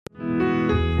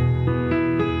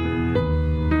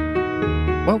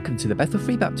Welcome to the Bethel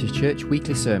Free Baptist Church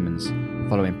weekly sermons. The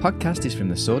following podcast is from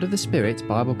the Sword of the Spirit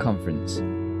Bible Conference.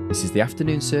 This is the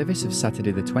afternoon service of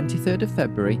Saturday the 23rd of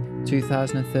February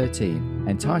 2013,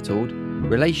 entitled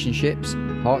Relationships,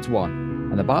 Part 1,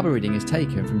 and the Bible reading is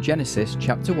taken from Genesis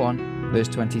chapter 1, verse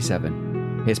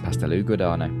 27. Here's Pastor Lou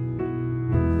Godano.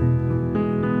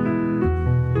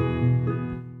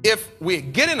 If we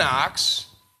get an ox,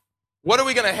 what are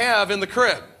we going to have in the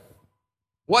crib?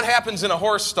 What happens in a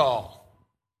horse stall?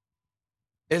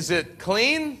 Is it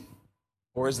clean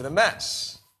or is it a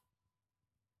mess?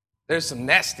 There's some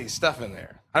nasty stuff in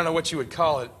there. I don't know what you would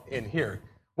call it in here.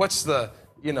 What's the,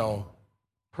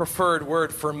 preferred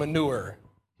word for manure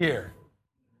here?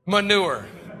 Manure.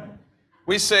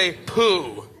 We say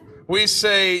poo. We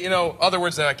say, other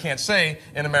words that I can't say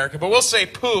in America, but we'll say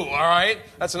poo, all right?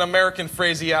 That's an American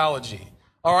phraseology.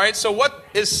 All right, so what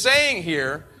is saying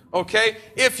here, okay,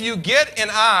 if you get an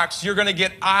ox, you're going to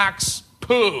get ox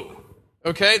poo.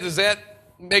 Okay, does that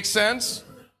make sense?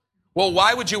 Well,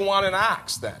 why would you want an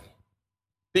ox then?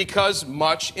 Because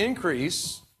much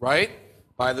increase, right,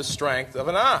 by the strength of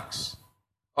an ox.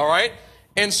 All right?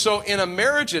 And so in a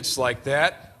marriage, it's like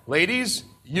that. Ladies,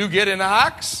 you get an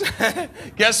ox,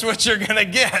 guess what you're going to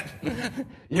get?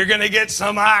 You're going to get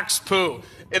some ox poo.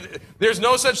 There's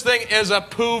no such thing as a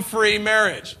poo-free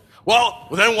marriage. Well,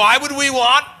 then why would we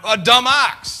want a dumb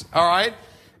ox? All right?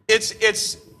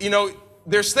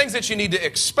 There's things that you need to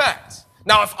expect.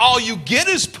 Now, if all you get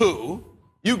is poo,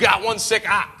 you got one sick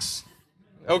ox.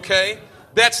 Okay?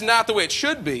 That's not the way it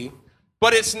should be.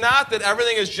 But it's not that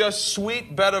everything is just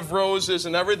sweet bed of roses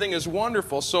and everything is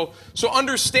wonderful. So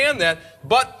understand that.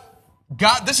 But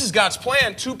God, this is God's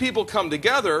plan. Two people come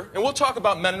together, and we'll talk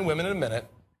about men and women in a minute.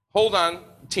 Hold on,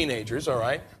 teenagers, all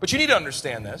right? But you need to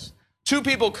understand this. Two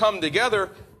people come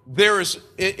together, there's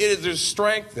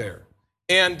strength there.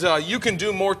 And you can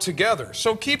do more together.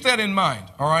 So keep that in mind,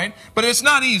 all right? But it's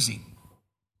not easy.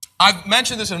 I've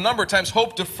mentioned this a number of times.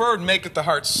 Hope deferred maketh the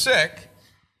heart sick.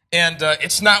 And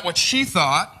it's not what she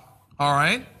thought, all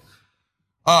right?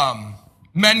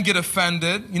 Men get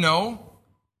offended,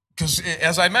 because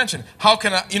as I mentioned, how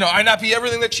can I not be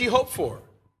everything that she hoped for?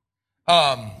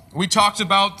 We talked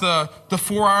about the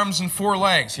 4 arms and 4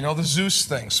 legs, the Zeus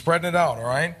thing, spreading it out, all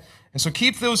right? And so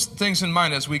keep those things in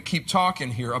mind as we keep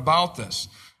talking here about this.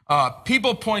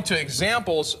 People point to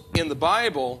examples in the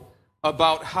Bible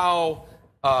about how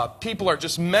people are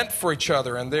just meant for each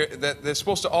other and they're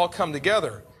supposed to all come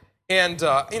together. And,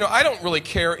 I don't really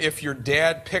care if your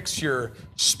dad picks your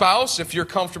spouse, if you're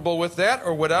comfortable with that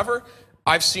or whatever.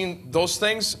 I've seen those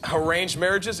things, arranged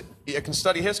marriages. You can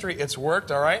study history. It's worked,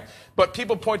 all right? But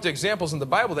people point to examples in the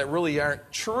Bible that really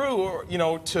aren't true,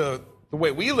 to the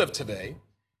way we live today.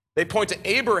 They point to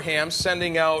Abraham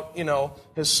sending out,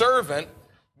 his servant,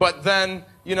 but then,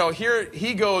 here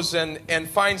he goes and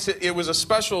finds it was a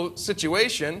special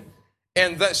situation,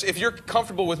 and that if you're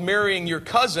comfortable with marrying your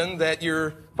cousin that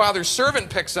your father's servant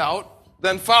picks out,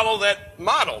 then follow that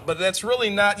model. But that's really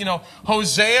not,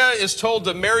 Hosea is told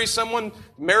to marry this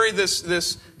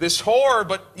whore,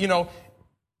 but,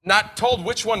 not told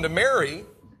which one to marry.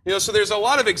 So there's a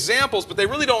lot of examples, but they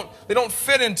really don't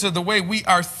fit into the way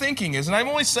our thinking is. And I'm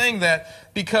only saying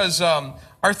that because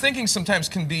our thinking sometimes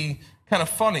can be kind of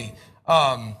funny.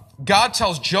 God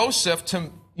tells Joseph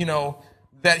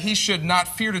that he should not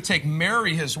fear to take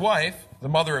Mary, his wife, the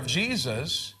mother of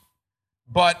Jesus,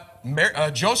 but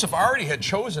Joseph already had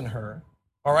chosen her.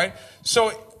 All right?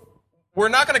 So we're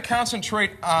not going to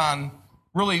concentrate on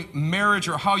really marriage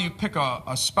or how you pick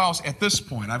a spouse at this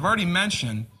point. I've already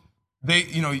mentioned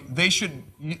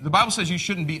the Bible says you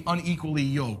shouldn't be unequally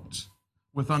yoked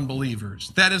with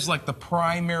unbelievers. That is like the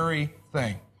primary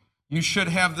thing. You should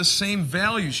have the same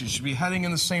values. You should be heading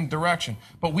in the same direction.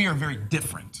 But we are very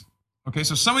different. Okay,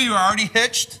 so some of you are already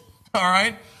hitched, all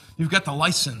right? You've got the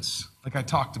license, like I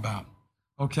talked about.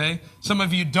 Okay? Some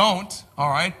of you don't, all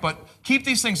right? But keep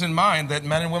these things in mind that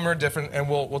men and women are different, and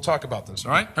we'll talk about this,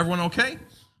 all right? Everyone okay?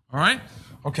 All right?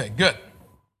 Okay, good.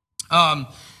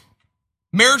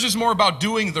 Marriage is more about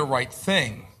doing the right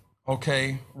thing,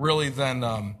 okay, really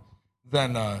than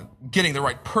getting the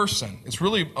right person. It's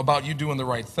really about you doing the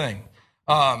right thing.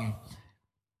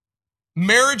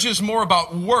 Marriage is more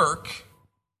about work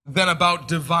than about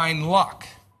divine luck,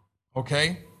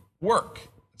 okay? Work.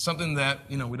 It's something that,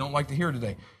 we don't like to hear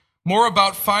today. More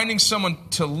about finding someone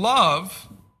to love,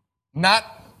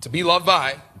 not to be loved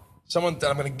by, someone that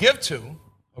I'm going to give to,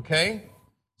 okay?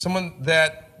 Someone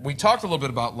that we talked a little bit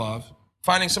about love.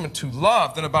 Finding someone to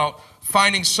love than about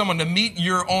finding someone to meet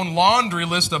your own laundry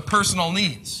list of personal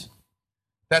needs.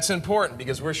 That's important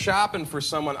because we're shopping for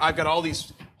someone. I've got all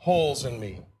these holes in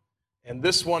me. and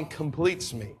this one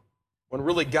completes me. When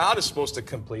really God is supposed to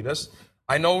complete us,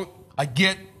 I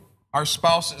get our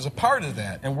spouse is a part of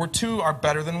that, and we're two are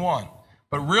better than one.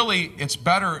 But really, it's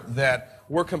better that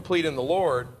we're complete in the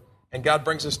Lord, and God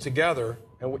brings us together,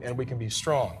 and we can be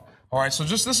strong. All right, so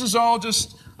this is all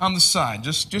just on the side.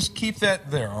 Just keep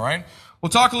that there, all right? We'll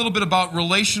talk a little bit about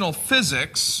relational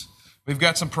physics. We've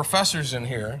got some professors in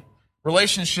here.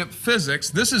 Relationship physics.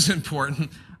 This is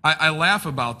important. I laugh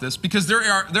about this because there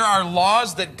are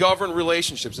laws that govern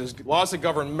relationships. There's laws that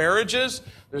govern marriages.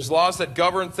 There's laws that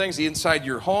govern things inside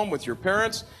your home with your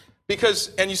parents.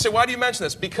 And you say, why do you mention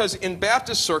this? Because in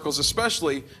Baptist circles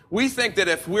especially, we think that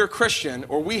if we're Christian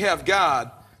or we have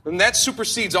God, then that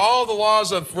supersedes all the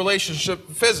laws of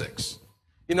relationship physics.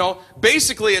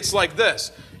 Basically it's like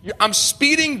this. I'm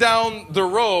speeding down the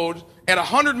road at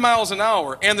 100 miles an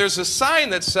hour, and there's a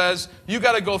sign that says you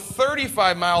got to go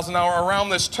 35 miles an hour around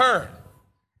this turn.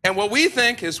 And what we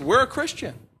think is we're a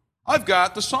Christian. I've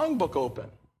got the songbook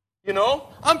open.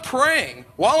 I'm praying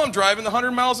while I'm driving the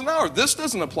 100 miles an hour. This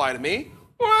doesn't apply to me.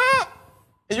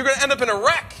 And you're going to end up in a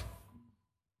wreck.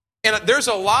 And there's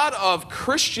a lot of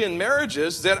Christian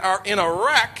marriages that are in a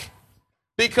wreck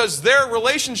because their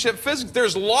relationship physics,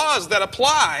 there's laws that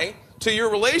apply to your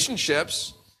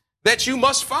relationships that you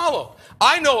must follow.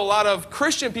 I know a lot of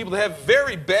Christian people that have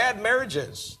very bad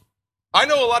marriages. I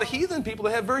know a lot of heathen people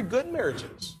that have very good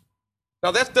marriages.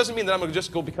 Now, that doesn't mean that I'm going to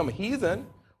just go become a heathen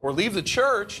or leave the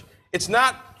church. It's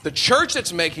not the church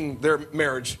that's making their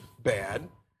marriage bad.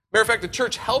 Matter of fact, the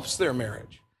church helps their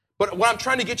marriage. But what I'm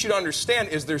trying to get you to understand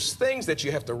is there's things that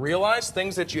you have to realize,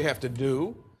 things that you have to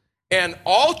do, and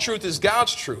all truth is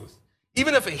God's truth.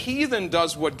 Even if a heathen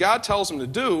does what God tells him to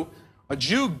do, a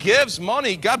Jew gives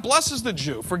money, God blesses the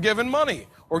Jew for giving money.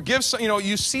 Or gives,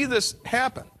 you see this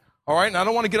happen. All right, and I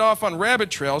don't want to get off on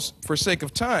rabbit trails for sake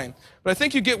of time, but I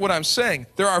think you get what I'm saying.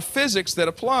 There are physics that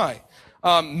apply.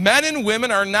 Men and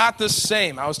women are not the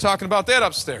same. I was talking about that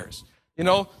upstairs.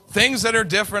 Things that are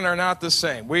different are not the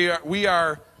same. We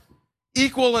are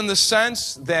equal in the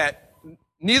sense that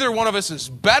neither one of us is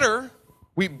better,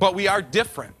 but we are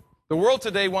different. The world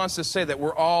today wants to say that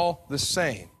we're all the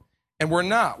same. And we're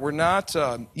not. We're not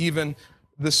even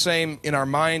the same in our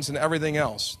minds and everything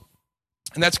else.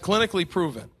 And that's clinically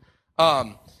proven.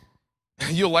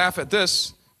 You'll laugh at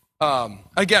this.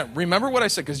 Again, remember what I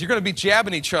said, because you're going to be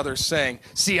jabbing each other saying,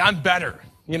 see, I'm better.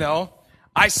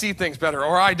 I see things better.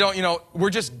 Or I don't, we're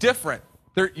just different.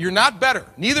 You're not better.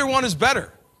 Neither one is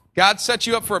better. God set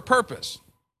you up for a purpose.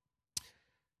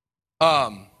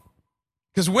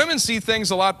 Because women see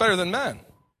things a lot better than men.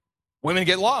 Women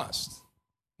get lost.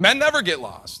 Men never get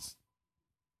lost.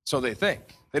 So they think.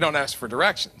 They don't ask for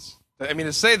directions.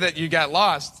 To say that you got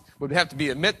lost would have to be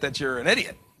admit that you're an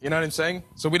idiot. You know what I'm saying?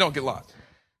 So we don't get lost.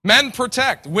 Men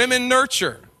protect. Women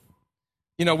nurture.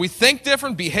 We think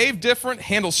different, behave different,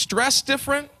 handle stress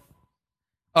different.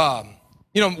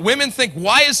 Women think,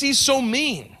 why is he so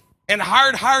mean and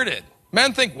hard-hearted?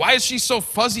 Men think, why is she so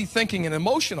fuzzy thinking and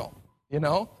emotional?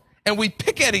 And we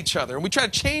pick at each other, and we try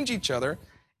to change each other.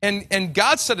 And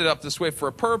God set it up this way for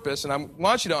a purpose, and I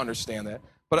want you to understand that.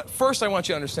 But first, I want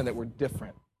you to understand that we're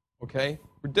different, okay?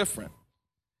 We're different.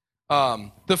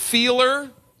 The feeler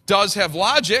does have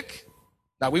logic.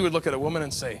 Now, we would look at a woman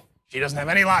and say, she doesn't have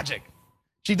any logic.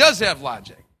 She does have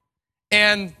logic.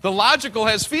 And the logical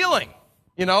has feeling,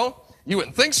 You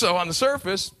wouldn't think so on the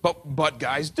surface, but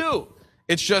guys do.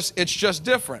 It's just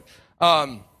different.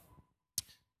 I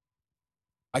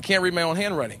can't read my own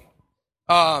handwriting.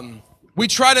 We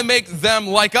try to make them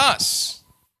like us.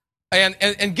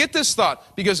 And get this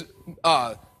thought, because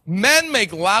men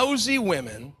make lousy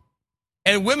women,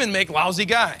 and women make lousy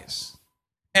guys.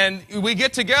 And we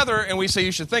get together and we say,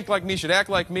 you should think like me, you should act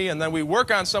like me, and then we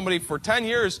work on somebody for 10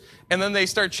 years, and then they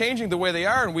start changing the way they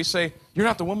are, and we say, you're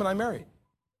not the woman I married.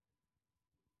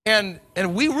 And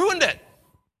we ruined it.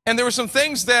 And there were some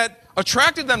things that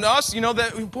attracted them to us,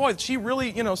 that, boy, she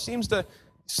really, seems to,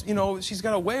 she's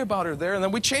got a way about her there, and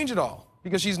then we change it all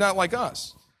because she's not like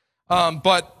us.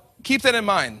 But keep that in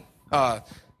mind.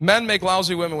 Men make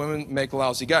lousy women, women make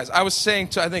lousy guys. I was saying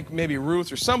to, I think, maybe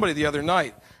Ruth or somebody the other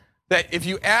night, that if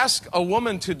you ask a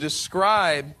woman to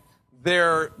describe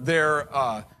their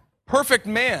perfect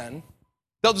man,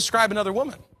 they'll describe another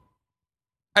woman.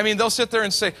 They'll sit there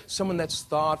and say, someone that's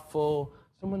thoughtful,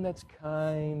 someone that's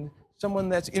kind, someone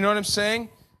that's, you know what I'm saying?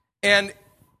 And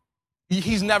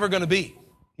he's never going to be.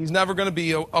 He's never going to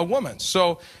be a woman.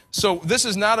 So this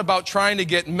is not about trying to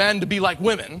get men to be like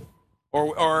women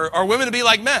or women to be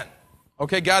like men.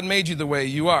 Okay, God made you the way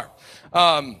you are.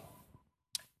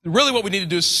 Really what we need to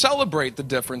do is celebrate the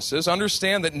differences,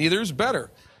 understand that neither is better.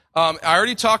 I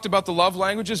already talked about the love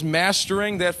languages.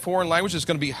 Mastering that foreign language is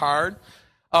going to be hard.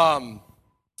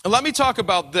 Let me talk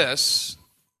about this.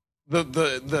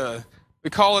 We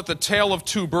call it the tale of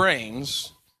two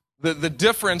brains, the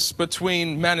difference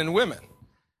between men and women.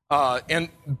 And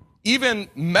even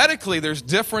medically, there's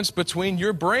difference between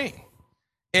your brain.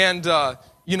 And,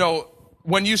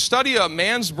 when you study a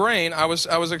man's brain, I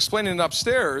was explaining it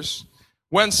upstairs,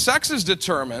 when sex is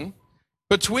determined,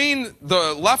 between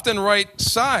the left and right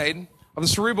side of the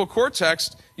cerebral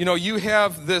cortex, you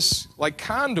have this like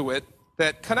conduit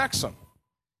that connects them.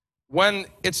 When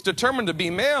it's determined to be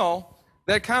male,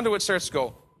 that conduit starts to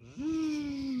go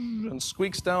and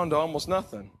squeaks down to almost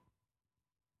nothing.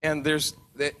 And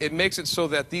it makes it so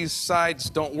that these sides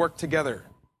don't work together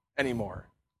anymore.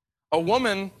 A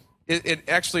woman, it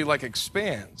actually like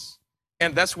expands.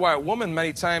 And that's why a woman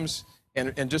many times,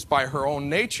 and just by her own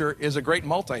nature, is a great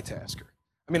multitasker.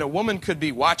 I mean, a woman could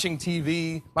be watching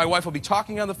TV. My wife will be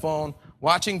talking on the phone,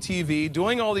 watching TV,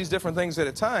 doing all these different things at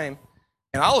a time.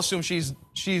 And I'll assume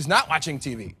she's not watching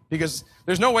TV because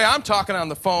there's no way I'm talking on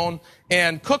the phone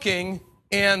and cooking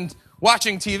and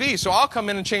watching TV. So I'll come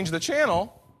in and change the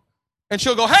channel, and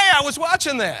she'll go, "Hey, I was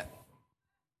watching that,"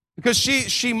 because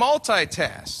she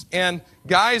multitasks. And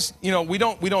guys, we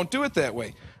don't do it that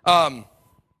way. I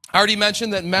already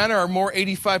mentioned that men are more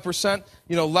 85%,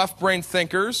 left brain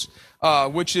thinkers,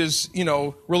 which is,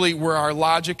 really where our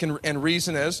logic and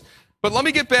reason is. But let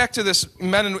me get back to this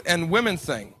men and women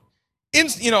thing.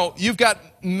 You've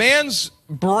got man's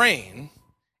brain,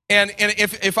 and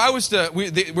if I was to,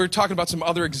 we're talking about some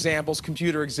other examples,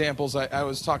 computer examples. I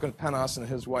was talking to Penos and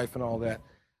his wife and all that.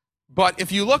 But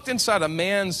if you looked inside a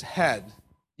man's head,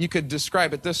 you could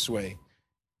describe it this way.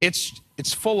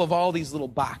 It's full of all these little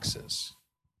boxes,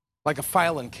 like a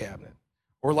filing cabinet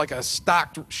or like a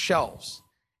stocked shelves.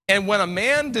 And when a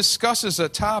man discusses a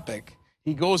topic,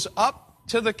 he goes up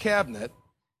to the cabinet,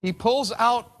 he pulls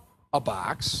out a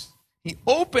box, he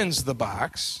opens the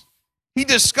box, he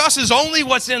discusses only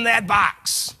what's in that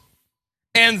box.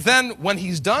 And then when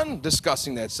he's done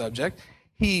discussing that subject,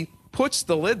 he puts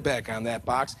the lid back on that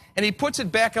box, and he puts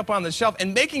it back up on the shelf,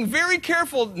 and making very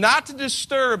careful not to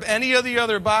disturb any of the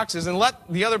other boxes and let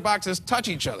the other boxes touch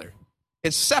each other.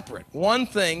 It's separate, one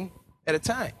thing at a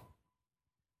time.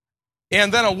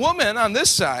 And then a woman on this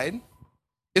side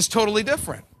is totally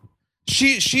different.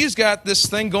 She's got this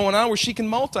thing going on where she can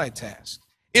multitask.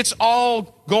 It's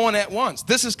all going at once.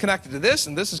 This is connected to this,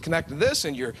 and this is connected to this,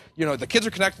 and the kids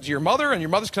are connected to your mother, and your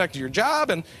mother's connected to your job,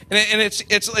 and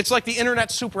it's like the internet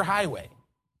superhighway,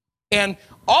 and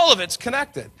all of it's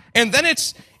connected. And then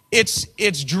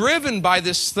it's driven by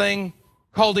this thing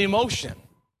called emotion,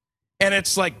 and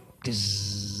it's like,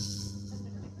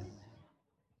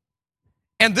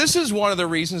 and this is one of the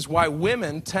reasons why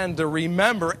women tend to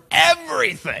remember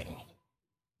everything,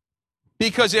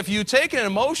 because if you take an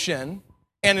emotion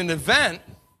and an event,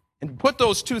 and put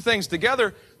those two things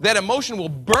together, that emotion will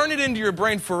burn it into your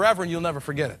brain forever, and you'll never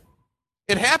forget it.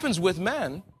 It happens with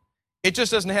men. It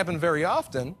just doesn't happen very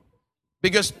often,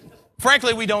 because,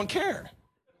 frankly, we don't care.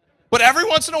 But every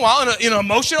once in a while, an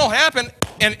emotion will happen,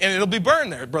 and it'll be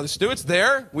burned there. Brother Stu, it's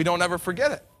there. We don't ever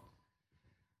forget it.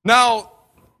 Now,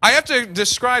 I have to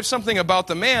describe something about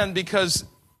the man, because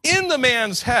in the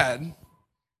man's head,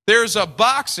 there's a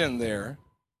box in there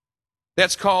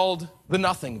that's called the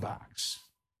nothing box.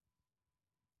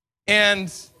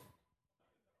 And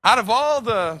out of all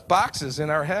the boxes in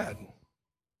our head,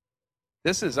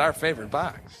 this is our favorite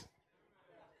box.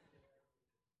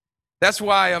 That's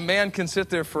why a man can sit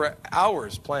there for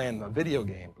hours playing a video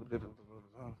game,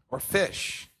 or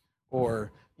fish,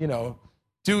 or,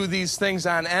 do these things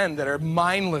on end that are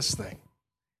mindless things.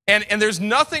 And there's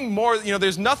nothing more,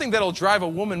 there's nothing that'll drive a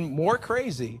woman more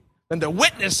crazy than to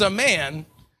witness a man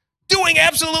doing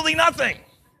absolutely nothing.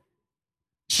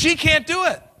 She can't do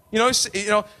it.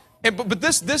 But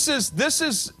this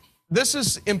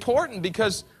is important,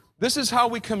 because this is how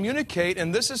we communicate,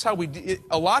 and this is how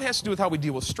a lot has to do with how we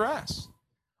deal with stress.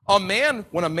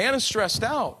 When a man is stressed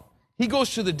out, he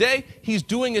goes through the day, he's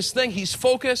doing his thing, he's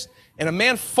focused, and a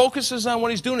man focuses on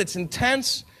what he's doing, it's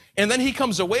intense, and then he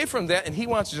comes away from that, and he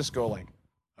wants to just go like,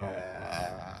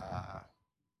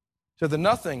 to the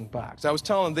nothing box. I was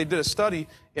telling them they did a study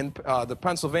in the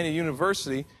Pennsylvania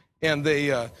University, and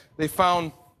they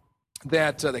found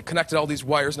that they connected all these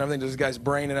wires and everything to this guy's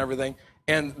brain and everything,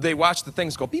 and they watched the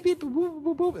things go beep, beep, boop, boop,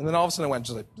 boop, boop, and then all of a sudden it went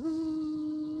just like,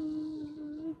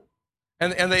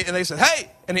 and they said,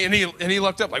 "Hey," and he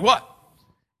looked up like, "What?"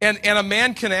 And a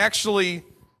man can actually,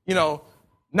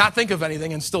 not think of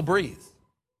anything and still breathe.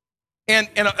 And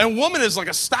a woman is like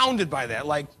astounded by that,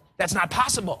 like, that's not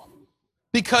possible.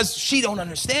 because she don't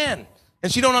understand.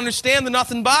 And she don't understand the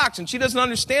nothing box, and she doesn't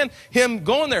understand him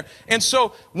going there. And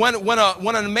so when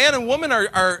a man and woman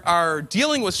are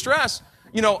dealing with stress,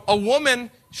 a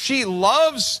woman, she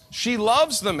loves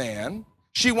the man.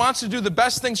 She wants to do the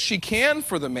best things she can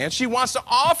for the man. She wants to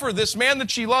offer this man that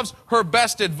she loves her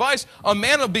best advice. A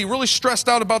man will be really stressed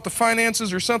out about the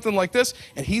finances or something like this,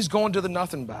 and he's going to the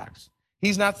nothing box.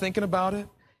 He's not thinking about it.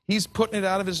 He's putting it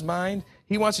out of his mind.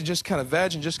 He wants to just kind of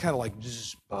veg and just kind of like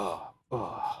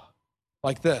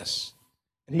this.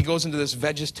 And he goes into this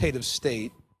vegetative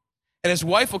state. And his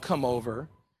wife will come over,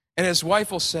 and his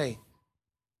wife will say,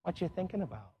 "What you thinking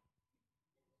about?"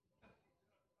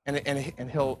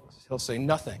 And he'll say,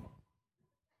 "Nothing."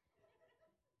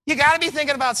 "You got to be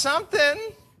thinking about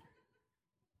something."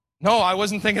 "No, I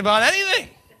wasn't thinking about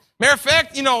anything. Matter of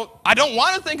fact, I don't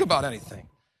want to think about anything."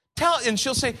 And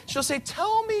she'll say,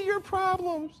 "Tell me your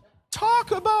problems. Talk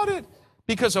about it."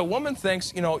 Because a woman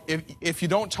thinks, if you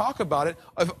don't talk about it,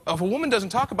 if a woman doesn't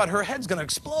talk about it, her head's going to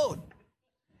explode.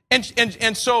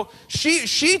 And so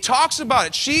she talks about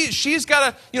it. She's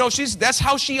got to, that's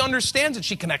how she understands it.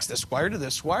 She connects this wire to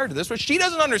this wire to this wire. She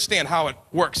doesn't understand how it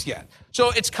works yet. So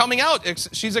it's coming out.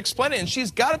 She's explaining it, and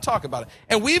she's got to talk about it.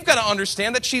 And we've got to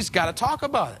understand that she's got to talk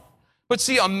about it. But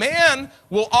see, a man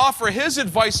will offer his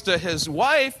advice to his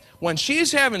wife when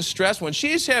she's having stress, when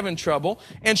she's having trouble,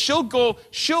 and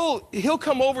he'll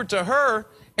come over to her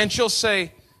and she'll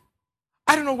say,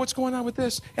 "I don't know what's going on with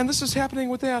this, and this is happening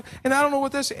with that, and I don't know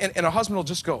what this," and a husband will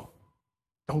just go,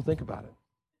 "Don't think about it.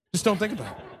 Just don't think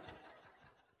about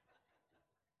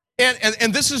it."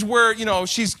 And this is where,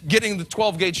 she's getting the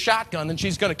 12-gauge shotgun and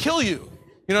she's going to kill you.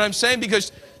 You know what I'm saying?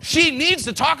 Because she needs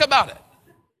to talk about it.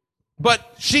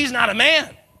 But she's not a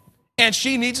man, and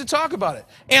she needs to talk about it.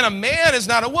 And a man is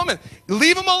not a woman.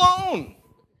 Leave him alone.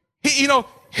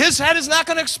 His head is not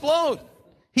going to explode.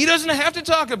 He doesn't have to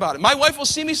talk about it. My wife will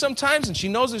see me sometimes, and she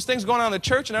knows there's things going on in the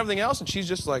church and everything else, and she's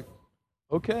just like,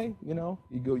 "Okay, you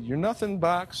go your nothing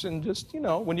box, and just,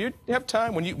 when you have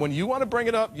time, when you want to bring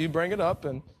it up, you bring it up,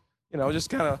 and,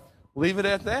 just kind of leave it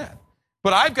at that."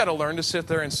 But I've got to learn to sit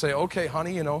there and say, "Okay,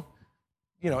 honey, and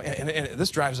this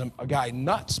drives a guy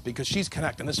nuts because she's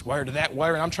connecting this wire to that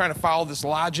wire, and I'm trying to follow this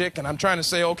logic, and I'm trying to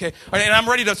say, okay, and I'm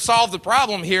ready to solve the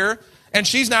problem here, and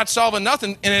she's not solving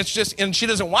nothing, and she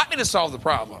doesn't want me to solve the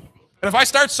problem. And if I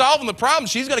start solving the problem,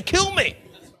 she's going to kill me."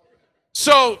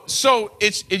 So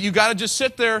you got to just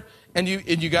sit there, and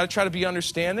you got to try to be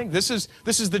understanding. This is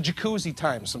the jacuzzi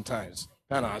time sometimes,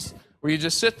 on us, where you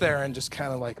just sit there and just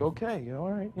kind of like, okay,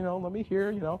 all right, let me hear,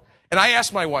 And I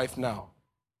ask my wife now,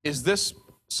 "Is this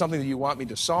something that you want me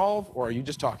to solve, or are you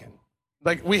just talking?"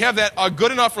 Like, we have a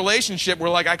good enough relationship where,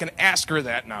 like, I can ask her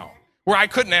that now, where I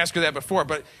couldn't ask her that before.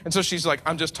 And so she's like,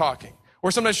 "I'm just talking." Or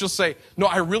sometimes she'll say, "No,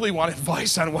 I really want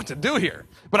advice on what to do here,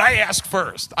 but I ask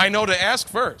first. I know to ask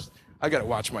first." I got to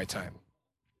watch my time.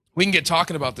 We can get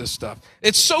talking about this stuff.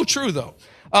 It's so true, though.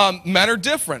 Men are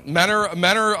different. Men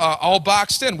are all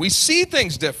boxed in. We see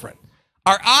things different.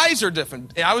 Our eyes are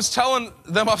different. I was telling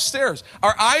them upstairs,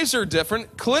 our eyes are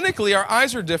different. Clinically, our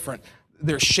eyes are different.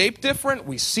 They're shaped different.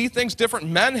 We see things different.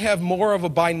 Men have more of a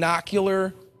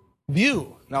binocular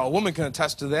view. Now, a woman can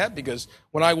attest to that, because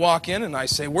when I walk in and I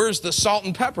say, "Where's the salt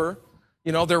and pepper?"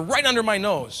 they're right under my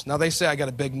nose. Now, they say I got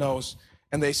a big nose,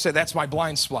 and they say that's my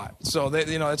blind spot. So,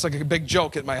 it's like a big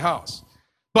joke at my house.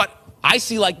 But I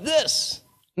see like this.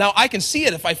 Now, I can see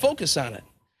it if I focus on it.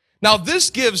 Now, this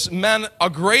gives men a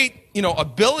great,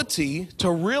 ability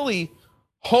to really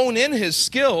hone in his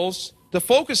skills, to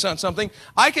focus on something.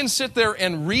 I can sit there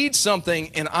and read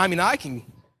something, and I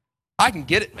can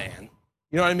get it, man.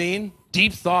 You know what I mean?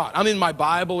 Deep thought. I'm in my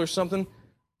Bible or something.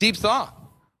 Deep thought.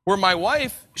 Where my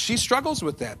wife, she struggles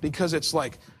with that, because it's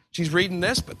like she's reading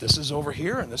this, but this is over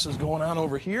here, and this is going on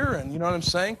over here, and you know what I'm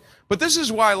saying? But this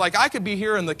is why, like, I could be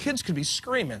here and the kids could be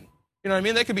screaming. You know what I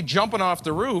mean? They could be jumping off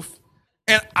the roof,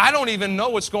 and I don't even know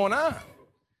what's going on.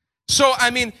 So,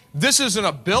 this is an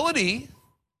ability,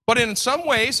 but in some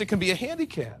ways it can be a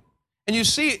handicap. And you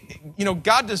see,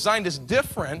 God designed us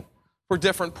different for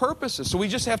different purposes. So we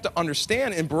just have to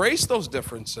understand, embrace those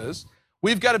differences.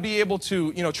 We've got to be able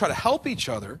to, try to help each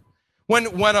other. When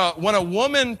a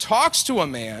woman talks to a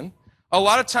man, a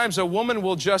lot of times a woman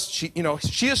will just, she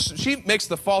makes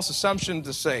the false assumption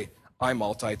to say, "I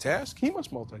multitask, he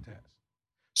must multitask."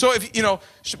 So if,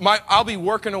 I'll be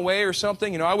working away or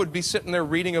something, I would be sitting there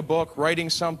reading a book, writing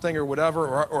something or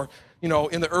whatever, or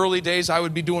in the early days, I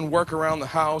would be doing work around the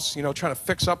house, trying to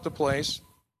fix up the place.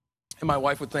 And my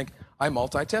wife would think, "I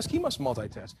multitask, he must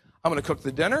multitask." I'm going to cook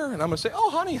the dinner, and I'm going to say,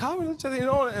 oh, honey, how,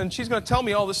 and she's going to tell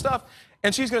me all this stuff.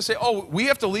 And she's going to say, oh, we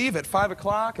have to leave at 5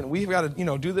 o'clock, and we've got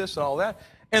to, do this and all that.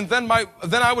 And then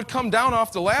I would come down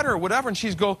off the ladder or whatever, and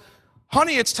she'd go,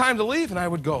 honey, it's time to leave. And I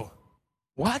would go,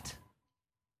 what?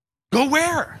 Go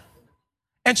where?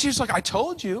 And she's like, I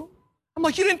told you. I'm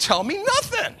like, you didn't tell me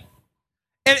nothing.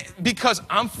 And because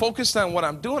I'm focused on what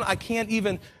I'm doing, I can't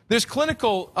even, there's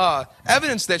clinical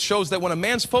evidence that shows that when a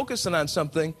man's focusing on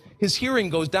something, his hearing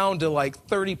goes down to like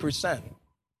 30%.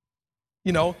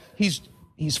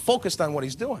 He's focused on what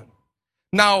he's doing.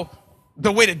 Now,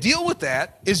 the way to deal with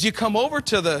that is you come over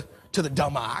to the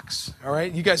dumb ox, all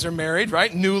right? You guys are married,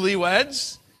 right?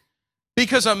 Newlyweds.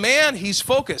 Because a man, he's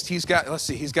focused. He's got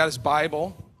his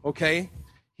Bible, okay?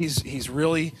 He's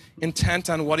really intent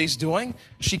on what he's doing.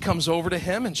 She comes over to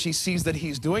him and she sees that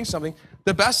he's doing something.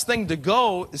 The best thing to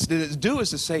do is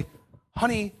to say,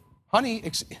 honey,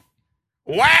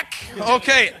 whack.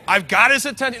 Okay, I've got his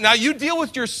attention. Now you deal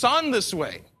with your son this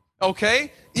way,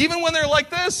 okay? Even when they're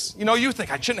like this, you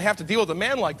think, I shouldn't have to deal with a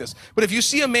man like this. But if you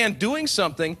see a man doing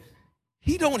something,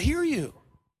 he don't hear you.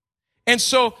 And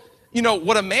so,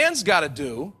 what a man's got to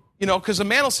do, because a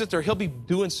man will sit there, he'll be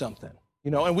doing something.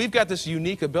 And we've got this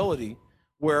unique ability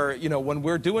where, when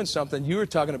we're doing something, you were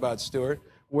talking about, Stuart,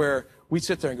 where we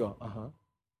sit there and go,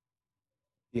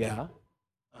 yeah,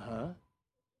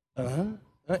 and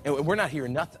we're not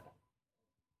hearing nothing.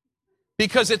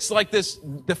 Because it's like this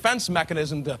defense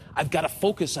mechanism I've got to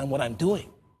focus on what I'm doing.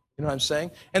 You know what I'm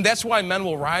saying? And that's why men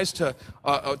will rise to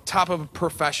top of a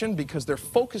profession, because they're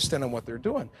focused in on what they're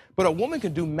doing. But a woman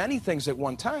can do many things at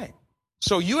one time.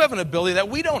 So you have an ability that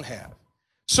we don't have.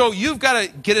 So you've got to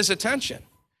get his attention.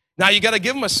 Now you got to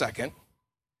give him a second,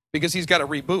 because he's got to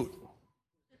reboot.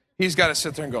 He's got to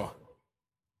sit there and go.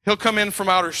 He'll come in from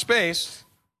outer space.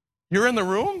 You're in the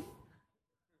room?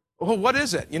 Well, what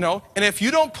is it? And if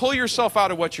you don't pull yourself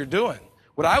out of what you're doing,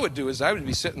 what I would do is I would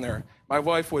be sitting there. My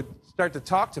wife would start to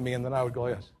talk to me, and then I would go,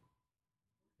 yes.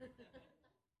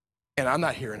 And I'm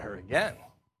not hearing her again.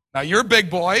 Now, you're a big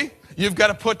boy. You've got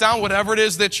to put down whatever it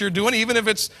is that you're doing, even if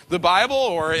it's the Bible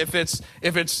or if it's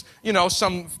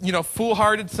some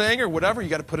foolhardy thing or whatever. You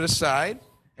got to put it aside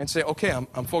and say, okay,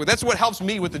 I'm focused. That's what helps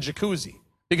me with the jacuzzi,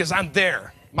 because I'm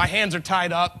there. My hands are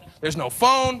tied up. There's no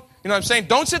phone. You know what I'm saying?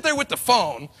 Don't sit there with the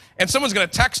phone and someone's going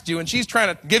to text you and she's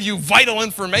trying to give you vital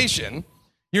information.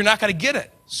 You're not going to get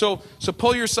it. So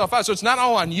pull yourself out. So it's not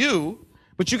all on you,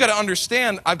 but you got to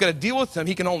understand, I've got to deal with him.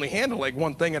 He can only handle like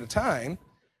one thing at a time.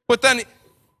 But then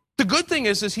the good thing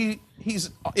is he's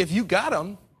if you got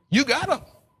him, you got him.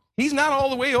 He's not all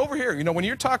the way over here. When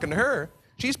you're talking to her,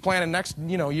 she's planning next,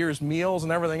 year's meals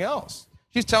and everything else.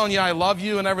 She's telling you I love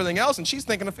you and everything else, and she's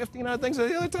thinking of 15 other things at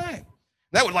the other time.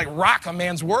 That would rock a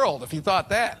man's world if he thought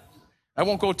that. I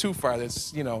won't go too far.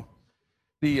 That's,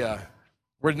 we're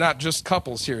not just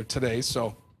couples here today,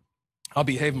 so I'll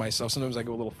behave myself. Sometimes I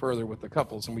go a little further with the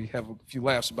couples, and we have a few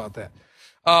laughs about that.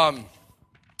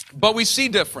 But we see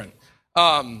different.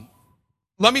 Let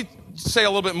me say a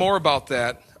little bit more about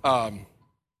that. A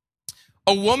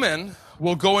woman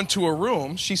will go into a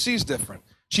room. She sees different.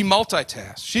 She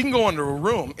multitasks. She can go into a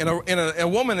room, a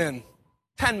woman in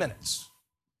 10 minutes.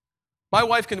 My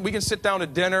wife we can sit down to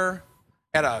dinner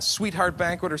at a sweetheart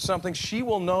banquet or something. She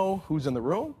will know who's in the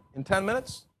room in 10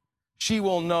 minutes. She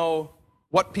will know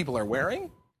what people are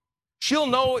wearing. She'll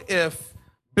know if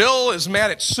Bill is mad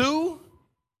at Sue.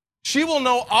 She will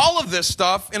know all of this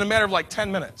stuff in a matter of 10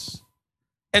 minutes.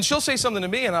 And she'll say something to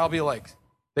me, and I'll be like,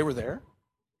 they were there?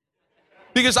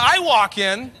 Because I walk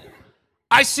in,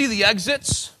 I see the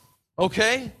exits,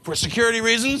 okay, for security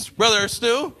reasons, Brother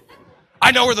Stu.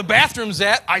 I know where the bathroom's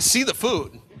at. I see the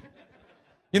food.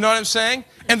 You know what I'm saying?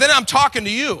 And then I'm talking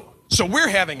to you. So we're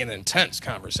having an intense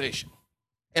conversation.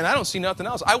 And I don't see nothing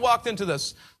else. I walked into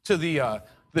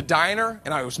the diner,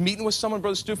 and I was meeting with someone,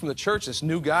 Brother Stu, from the church, this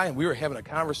new guy, and we were having a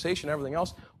conversation and everything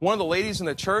else. One of the ladies in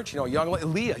the church, young lady,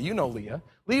 Leah, Leah.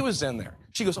 Leah was in there.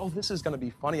 She goes, oh, this is going to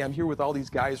be funny. I'm here with all these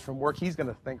guys from work. He's going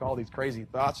to think all these crazy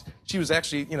thoughts. She was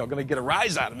actually, going to get a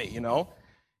rise out of me,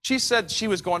 She said she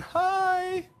was going,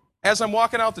 hi. As I'm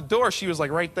walking out the door, she was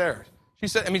right there. She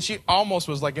said, she almost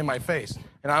was in my face.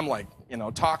 And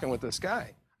I'm talking with this guy.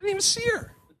 I didn't even see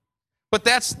her. But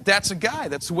that's a guy.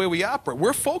 That's the way we operate.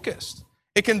 We're focused.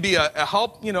 It can be a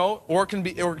help, or it can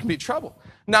be trouble.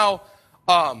 Now,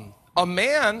 a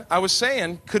man, I was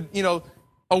saying, could,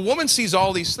 a woman sees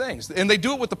all these things, and they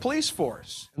do it with the police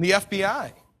force and the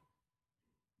FBI.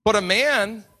 But a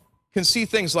man can see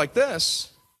things like this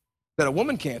that a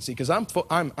woman can't see, because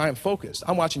I'm focused.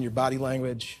 I'm watching your body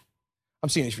language. I'm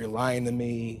seeing if you're lying to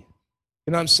me.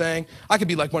 You know what I'm saying? I could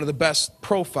be one of the best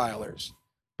profilers,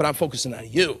 but I'm focusing on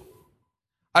you.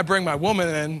 I bring my woman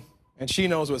in, and she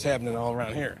knows what's happening all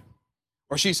around here.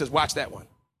 Or she says, watch that one.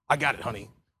 I got it, honey.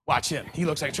 Watch him. He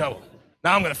looks like trouble.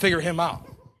 Now I'm going to figure him out.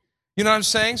 You know what I'm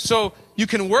saying? So you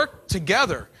can work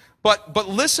together, but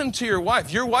listen to your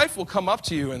wife. Your wife will come up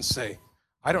to you and say,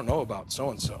 I don't know about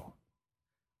so-and-so.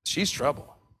 She's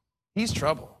trouble. He's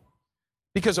trouble.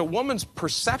 Because a woman's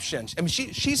perception, I mean,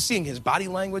 she's seeing his body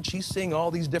language. She's seeing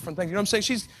all these different things. You know what I'm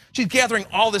saying? She's gathering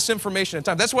all this information in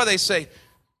time. That's why they say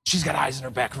she's got eyes in her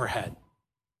back of her head.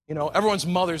 You know, everyone's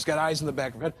mother's got eyes in the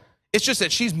back of her head. It's just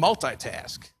that she's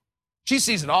multitask. She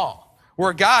sees it all. Where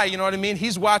a guy, you know what I mean,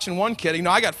 he's watching one kid. You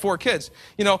know, I got 4 kids.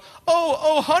 You know,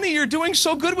 oh, honey, you're doing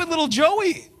so good with little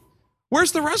Joey.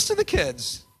 Where's the rest of the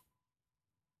kids?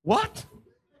 What?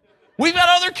 We've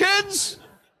got other kids?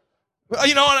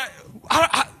 You know, and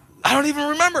I don't even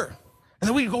remember. And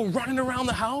then we go running around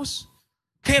the house.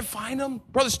 Can't find them.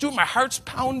 Brother Stuart, my heart's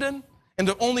pounding. And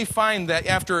to only find that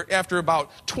after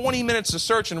about 20 minutes of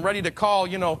search and ready to call,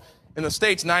 you know, in the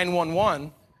States,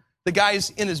 911, the guy's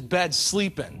in his bed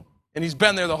sleeping. And he's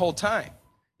been there the whole time.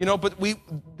 You know, but we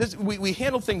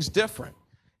handle things different.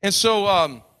 And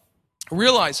so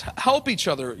realize, help each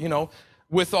other, you know,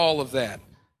 with all of that.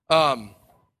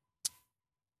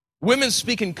 Women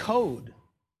speak in code.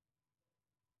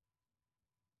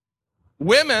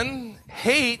 Women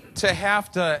hate to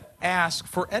have to ask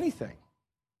for anything.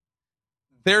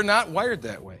 They're not wired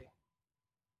that way.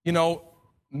 You know,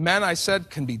 men, I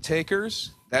said, can be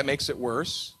takers. That makes it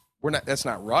worse. That's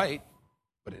not right,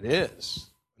 but it is.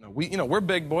 We're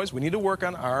big boys. We need to work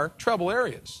on our trouble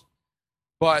areas.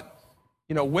 But,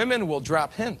 you know, women will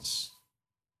drop hints.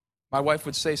 My wife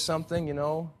would say something, you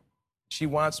know, she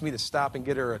wants me to stop and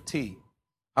get her a tea.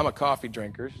 I'm a coffee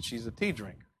drinker. She's a tea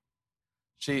drinker.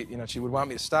 She would want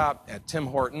me to stop at Tim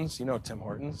Hortons. You know Tim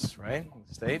Hortons, right? In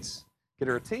the States. Get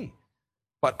her a tea.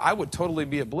 But I would totally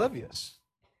be oblivious.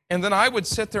 And then I would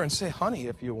sit there and say, honey,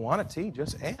 if you want a tea,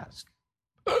 just ask.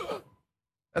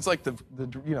 That's like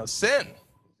the sin.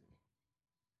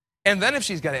 And then if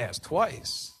she's got to ask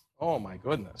twice, oh my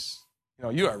goodness, you know,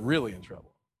 you are really in trouble.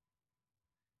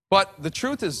 But the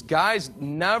truth is, guys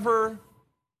never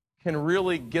can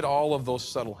really get all of those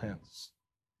subtle hints.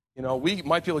 You know, we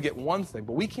might be able to get one thing,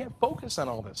 but we can't focus on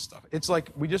all this stuff. It's like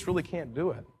we just really can't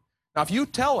do it. Now, if you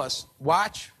tell us,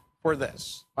 watch for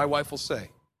this, my wife will say,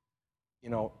 you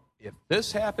know, if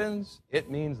this happens,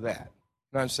 it means that.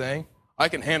 You know what I'm saying? I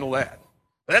can handle that.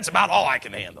 But that's about all I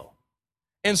can handle.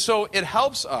 And so it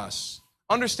helps us.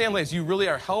 Understand, ladies, you really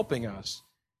are helping us.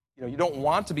 You know, you don't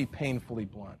want to be painfully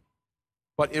blunt.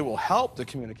 But it will help the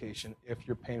communication if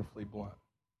you're painfully blunt.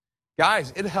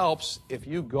 Guys, it helps if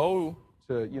you go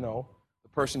to, you know, the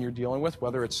person you're dealing with,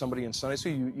 whether it's somebody in Sunday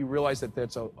school, you realize that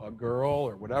that's a girl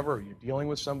or whatever, or you're dealing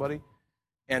with somebody,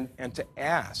 and to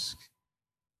ask,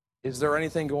 is there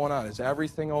anything going on? Is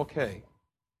everything okay?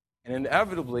 And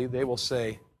inevitably, they will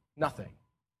say, nothing.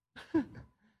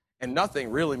 And nothing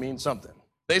really means something.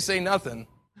 They say nothing,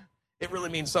 it really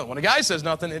means something. When a guy says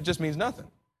nothing, it just means nothing.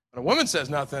 When a woman says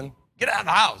nothing, get out of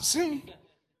the house.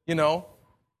 You know?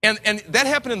 And that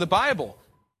happened in the Bible.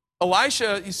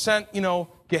 Elisha, he sent, you know,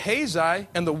 Gehazi,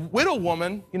 and the widow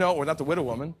woman, you know, or not the widow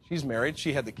woman, she's married,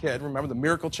 she had the kid. Remember the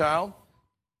miracle child?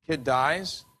 Kid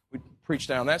dies. We preach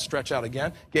down that, stretch out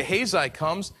again. Gehazi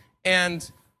comes, and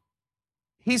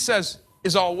he says,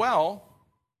 is all well?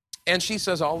 And she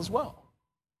says, all is well.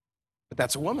 But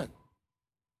that's a woman.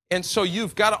 And so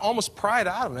you've got to almost pry it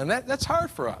out of them. And that's hard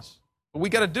for us. But we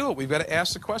got to do it. We've got to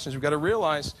ask the questions. We've got to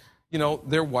realize, you know,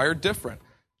 they're wired different.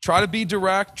 Try to be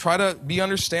direct. Try to be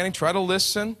understanding. Try to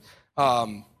listen.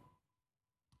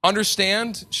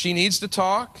 Understand she needs to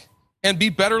talk. And be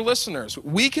better listeners.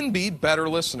 We can be better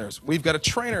listeners. We've got to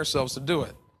train ourselves to do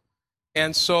it.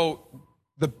 And so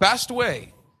the best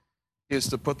way is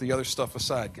to put the other stuff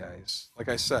aside, guys. Like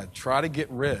I said, try to get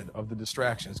rid of the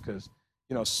distractions because,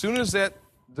 you know, as soon as that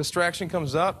distraction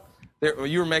comes up,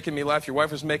 you were making me laugh, your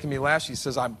wife was making me laugh. She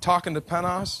says, I'm talking to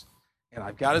Penos, and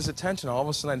I've got his attention. All of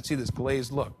a sudden, I see this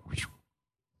glazed look.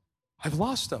 I've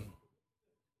lost him.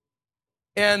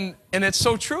 And it's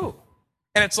so true.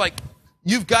 And it's like,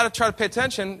 you've got to try to pay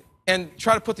attention and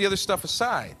try to put the other stuff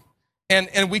aside.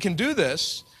 And we can do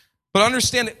this, but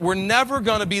understand that we're never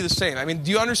going to be the same. I mean,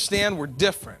 do you understand we're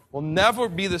different? We'll never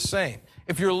be the same.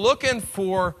 If you're looking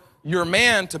for your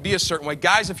man to be a certain way,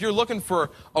 guys, if you're looking for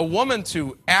a woman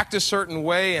to act a certain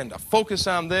way and to focus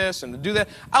on this and to do that,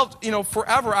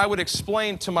 forever I would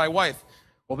explain to my wife,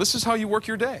 well, this is how you work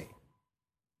your day.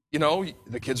 You know,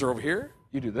 the kids are over here.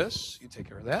 You do this. You take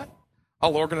care of that.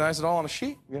 I'll organize it all on a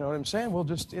sheet. You know what I'm saying?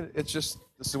 This is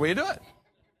the way you do it.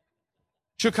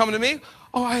 She'll come to me,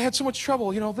 oh, I had so much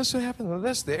trouble. This happened,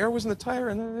 the air was in the tire,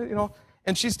 and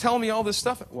and she's telling me all this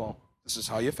stuff. Well, this is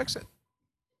how you fix it.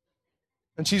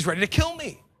 And she's ready to kill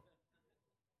me.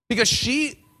 Because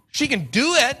she can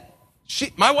do it.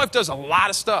 My wife does a lot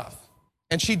of stuff,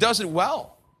 and she does it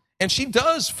well. And she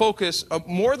does focus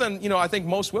more than, I think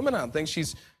most women on things.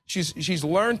 She's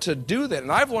learned to do that.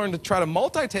 And I've learned to try to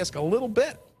multitask a little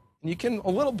bit. And you can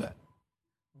a little bit.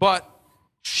 But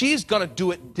she's going to do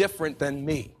it different than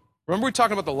me. Remember we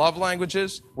talking about the love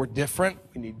languages? We're different.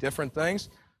 We need different things.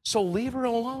 So leave her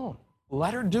alone.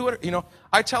 Let her do it.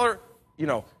 I tell her,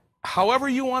 however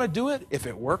you want to do it, if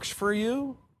it works for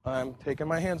you, I'm taking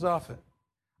my hands off it.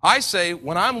 I say,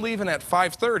 when I'm leaving at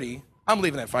 5:30, I'm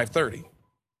leaving at 5:30.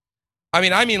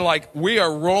 I mean like we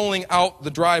are rolling out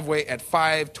the driveway at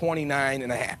 5:29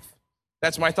 and a half.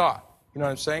 That's my thought. You know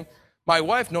what I'm saying? My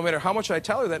wife, no matter how much I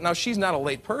tell her that, now she's not a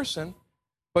late person,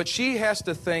 but she has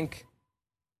to think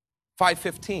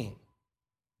 5:15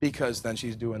 because then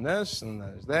she's doing this and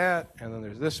there's that and then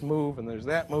there's this move and there's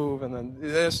that move and then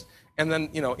this and then,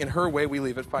 in her way we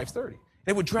leave at 5:30.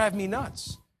 It would drive me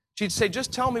nuts. She'd say,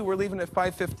 just tell me we're leaving at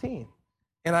 5:15.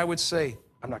 And I would say,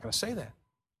 I'm not going to say that.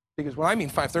 Because when I mean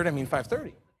 5:30, I mean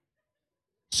 5:30.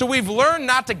 So we've learned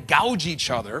not to gouge each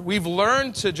other. We've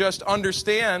learned to just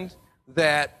understand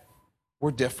that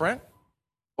we're different.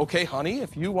 Okay, honey,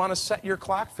 if you want to set your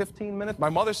clock 15 minutes, my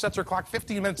mother sets her clock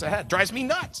 15 minutes ahead. Drives me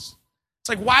nuts. It's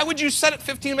like, why would you set it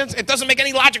 15 minutes? It doesn't make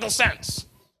any logical sense.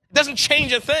 It doesn't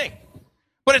change a thing.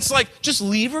 But it's like, just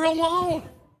leave her alone.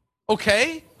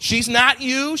 Okay? She's not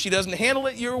you. She doesn't handle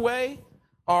it your way.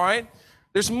 All right?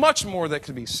 There's much more that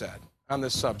could be said on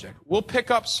this subject. We'll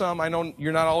pick up some. I know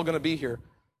you're not all going to be here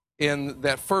in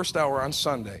that first hour on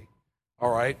Sunday.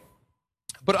 All right?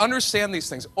 But understand these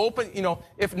things.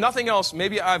 If nothing else,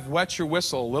 maybe I've wet your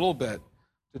whistle a little bit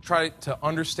to try to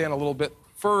understand a little bit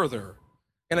further.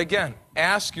 And again,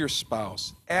 ask your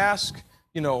spouse. Ask,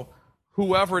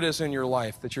 whoever it is in your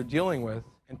life that you're dealing with,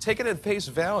 and take it at face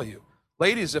value.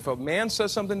 Ladies, if a man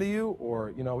says something to you,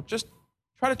 or, just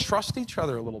try to trust each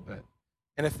other a little bit.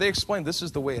 And if they explain this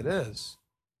is the way it is,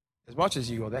 as much as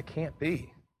you go, that can't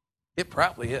be, it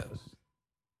probably is.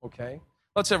 Okay?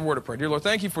 Let's have a word of prayer. Dear Lord,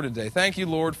 thank you for today. Thank you,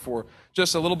 Lord, for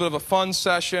just a little bit of a fun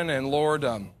session. And Lord,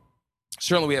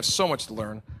 certainly we have so much to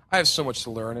learn. I have so much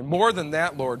to learn. And more than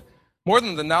that, Lord, more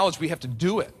than the knowledge, we have to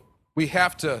do it. We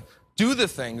have to do the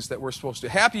things that we're supposed to.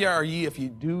 Happy are ye if you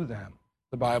do them,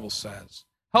 the Bible says.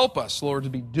 Help us, Lord, to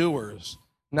be doers,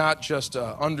 not just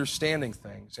understanding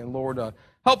things. And Lord,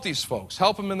 help these folks.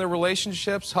 Help them in their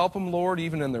relationships. Help them, Lord,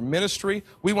 even in their ministry.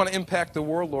 We want to impact the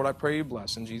world. Lord, I pray you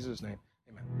bless in Jesus' name.